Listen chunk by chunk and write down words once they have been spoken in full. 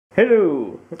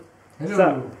Hello!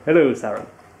 Hello. Hello, Sarah.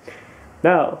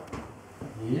 Now,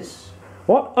 Yes?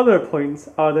 what other points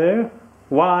are there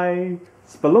why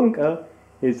Spelunka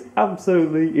is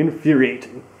absolutely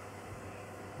infuriating?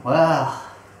 Well,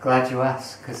 glad you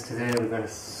asked, because today we've got a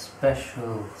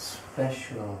special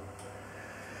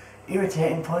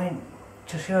irritating point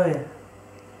to show you.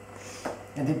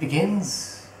 And it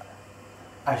begins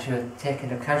as you're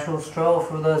taking a casual stroll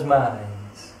through those mines.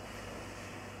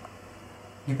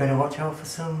 You better watch out for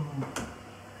some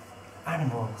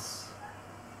animals.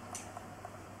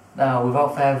 Now,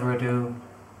 without further ado,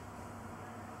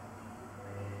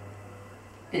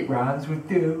 it rhymes with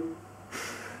do.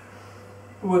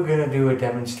 We're gonna do a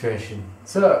demonstration.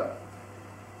 So,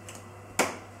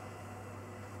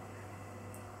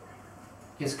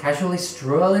 just casually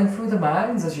strolling through the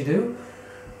mines as you do.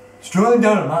 Strolling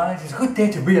down the mines, it's a good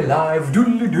day to be alive.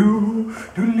 Doodly-doo,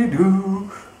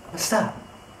 doodly-doo. What's that?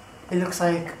 It looks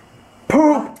like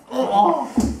Poop!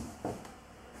 Oh.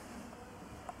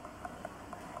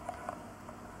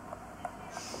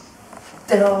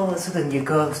 Then all of a sudden your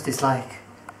ghost is like,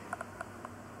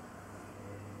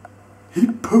 he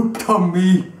pooped on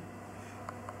me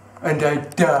and I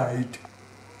died.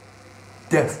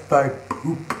 Death by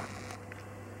poop.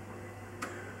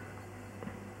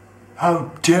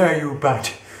 How dare you,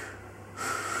 bat?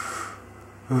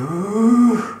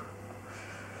 Ooh.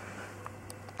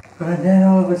 And then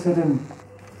all of a sudden,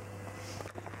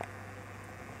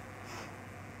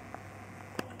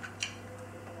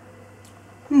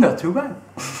 not too bad.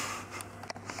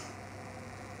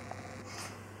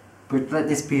 But let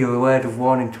this be a word of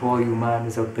warning to all you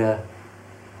miners out there.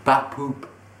 Bat poop.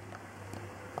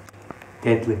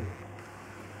 Deadly.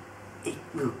 It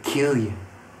will kill you.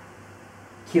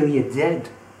 Kill you dead.